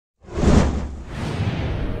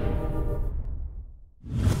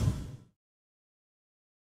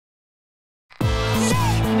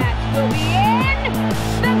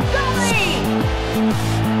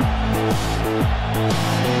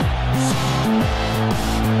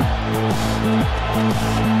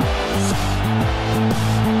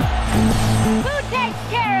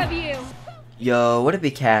Yo, what up,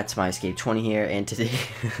 bigcat? My Escape 20 here, and today...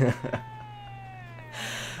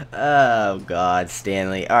 oh, God,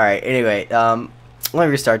 Stanley. Alright, anyway, let me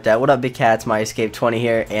restart that. What up, bigcat? My Escape 20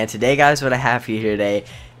 here, and today, guys, what I have for you here today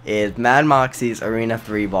is Mad Moxxi's Arena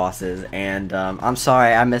 3 bosses, and, I'm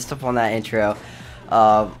sorry, I messed up on that intro.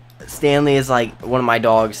 Stanley is, like, one of my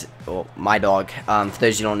dogs, well, my dog, for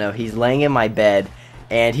those you don't know, he's laying in my bed,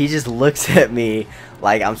 and he just looks at me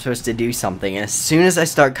like I'm supposed to do something, and as soon as I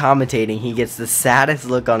start commentating, he gets the saddest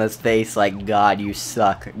look on his face like, God, you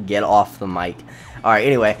suck, get off the mic. Alright,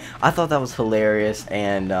 anyway, I thought that was hilarious,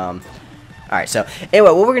 and, alright, so, anyway,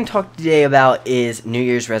 what we're going to talk today about is New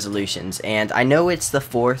Year's resolutions, and I know it's the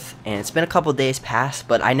 4th, and it's been a couple days past,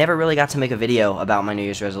 but I never really got to make a video about my New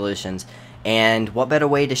Year's resolutions, and what better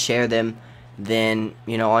way to share them than,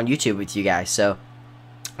 you know, on YouTube with you guys, so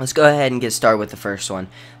let's go ahead and get started with the first one.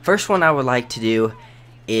 First one I would like to do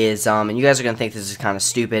is, and you guys are going to think this is kind of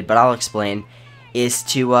stupid, but I'll explain, is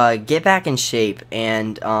to get back in shape.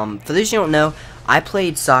 And for those you don't know, I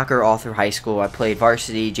played soccer all through high school. I played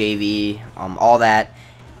varsity, JV, all that,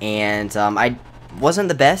 and I wasn't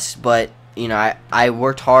the best, but, you know, I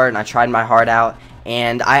worked hard and I tried my heart out,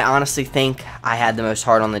 and I honestly think I had the most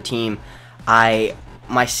heart on the team. My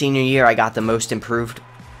senior year, I got the most improved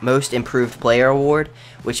player award,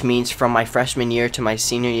 which means from my freshman year to my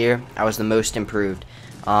senior year, I was the most improved.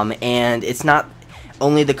 And it's not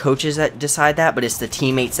only the coaches that decide that, but it's the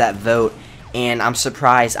teammates that vote, and I'm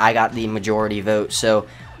surprised I got the majority vote. So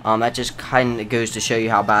that just kind of goes to show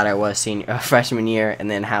you how bad I was freshman year, and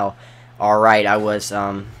then how alright I was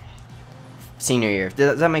senior year.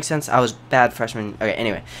 Does that make sense? I was bad freshman. Okay,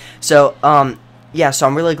 anyway, so yeah, so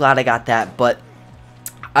I'm really glad I got that, but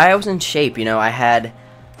I was in shape. You know, I had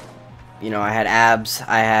abs,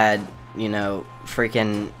 I had, you know,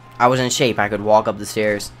 I was in shape. I could walk up the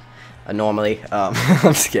stairs normally. I'm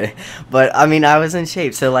just kidding. But, I mean, I was in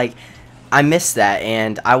shape. So, like, I missed that,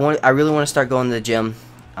 and I really want to start going to the gym.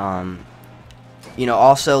 You know,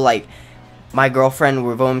 also, like, my girlfriend,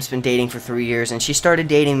 we've almost been dating for 3 years, and she started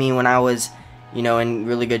dating me when I was, you know, in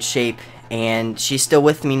really good shape, and she's still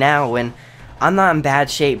with me now, and I'm not in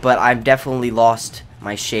bad shape, but I've definitely lost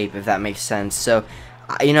my shape, if that makes sense. So,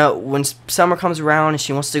 you know, when summer comes around and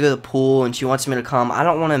she wants to go to the pool and she wants me to come, I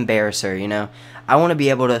don't want to embarrass her, you know. I want to be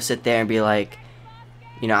able to sit there and be like,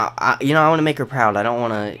 you know, I want to make her proud. I don't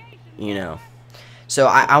want to, you know. So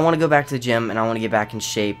I want to go back to the gym, and I want to get back in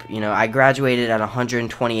shape. You know, I graduated at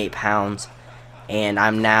 128 pounds, and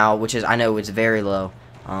I'm now, which is, I know it's very low,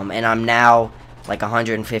 and I'm now like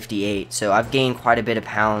 158. So I've gained quite a bit of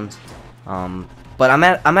pounds, but I'm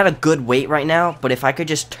at a good weight right now. But if I could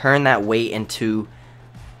just turn that weight into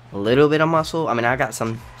a little bit of muscle. I mean, I got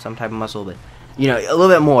some type of muscle, but, you know, a little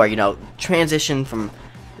bit more, you know, transition from,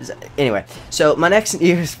 anyway. So, my next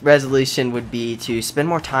year's resolution would be to spend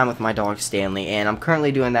more time with my dog, Stanley, and I'm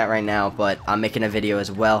currently doing that right now, but I'm making a video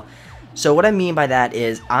as well. So, what I mean by that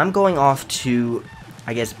is, I'm going off to,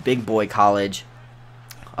 I guess, big boy college,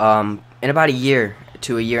 in about a year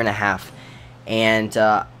to a year and a half, and,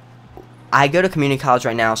 I go to community college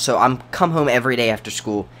right now, so I'm come home every day after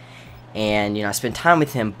school, and, you know, I spend time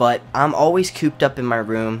with him, but I'm always cooped up in my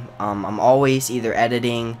room. I'm always either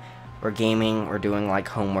editing or gaming or doing, like,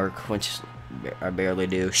 homework, which I barely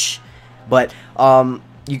do. Shh. But,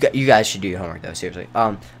 you guys should do your homework, though, seriously.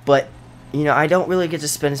 But, you know, I don't really get to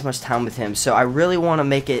spend as much time with him, so I really want to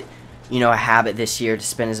make it, you know, a habit this year to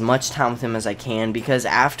spend as much time with him as I can, because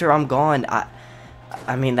after I'm gone,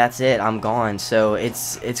 I mean, that's it. I'm gone, so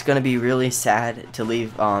it's going to be really sad to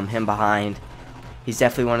leave him behind. He's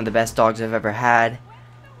definitely one of the best dogs I've ever had,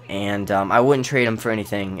 and I wouldn't trade him for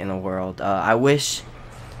anything in the world. I wish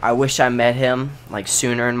I met him, like,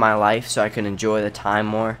 sooner in my life so I could enjoy the time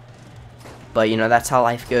more. But, you know, that's how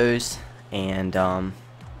life goes, and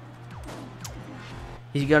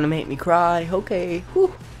he's gonna make me cry. Okay.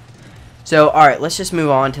 Whew. So, alright, let's just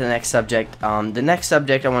move on to the next subject. The next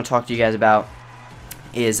subject I want to talk to you guys about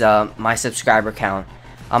is my subscriber count.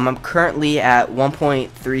 I'm currently at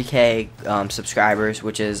 1.3k subscribers,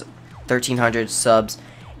 which is 1,300 subs,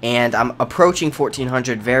 and I'm approaching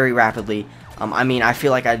 1,400 very rapidly. I mean, I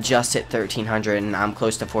feel like I just hit 1,300, and I'm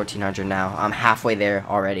close to 1,400 now. I'm halfway there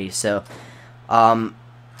already, so, I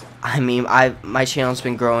mean, my channel's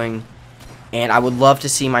been growing, and I would love to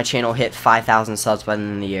see my channel hit 5,000 subs by the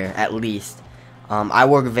end of the year, at least. I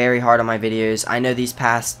work very hard on my videos. I know these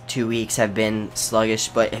past 2 weeks have been sluggish,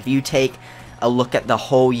 but if you take a look at the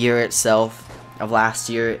whole year itself of last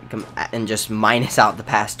year and just minus out the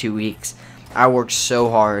past 2 weeks, I worked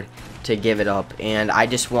so hard to give it up, and I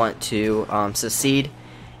just want to succeed.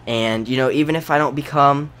 And, you know, even if I don't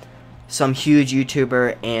become some huge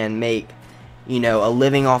YouTuber and make, you know, a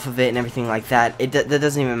living off of it and everything like that. That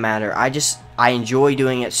doesn't even matter. I enjoy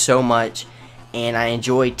doing it so much, and I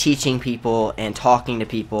enjoy teaching people and talking to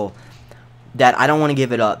people that I don't want to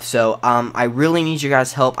give it up. So I really need your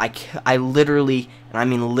guys' help. I literally, and I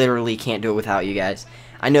mean literally, can't do it without you guys.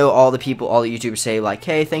 I know all the YouTubers say like,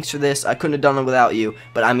 hey, thanks for this, I couldn't have done it without you,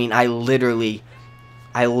 but I mean I literally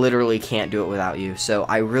can't do it without you. So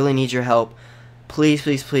I really need your help. Please,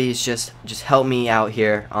 please, please, just help me out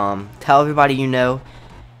here. Tell everybody you know,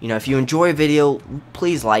 if you enjoy a video,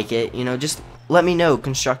 please like it. You know, just let me know,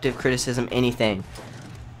 constructive criticism, anything.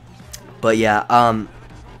 But yeah,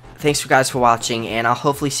 thanks guys for watching, and I'll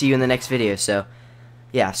hopefully see you in the next video. So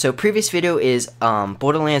yeah, so previous video is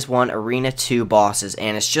Borderlands 1 Arena 2 bosses,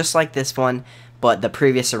 and it's just like this one, but the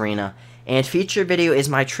previous arena. And featured video is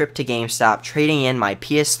my trip to GameStop, trading in my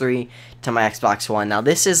PS3 to my Xbox One. Now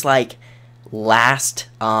this is like last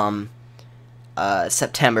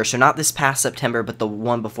September, so not this past September, but the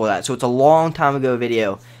one before that. So it's a long time ago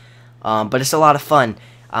video, but it's a lot of fun.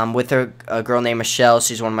 With a girl named Michelle.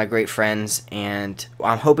 She's one of my great friends, and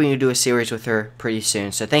I'm hoping to do a series with her pretty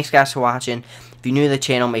soon. So thanks guys for watching. If you're new to the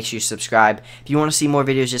channel, make sure you subscribe. If you want to see more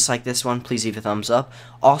videos just like this one, please leave a thumbs up.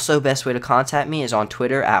 Also, best way to contact me is on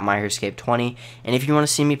Twitter at myheroescape20. And if you want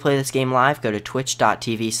to see me play this game live, go to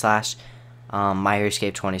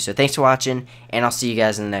twitch.tv/myheroescape20. So thanks for watching, and I'll see you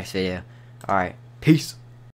guys in the next video. Alright, peace.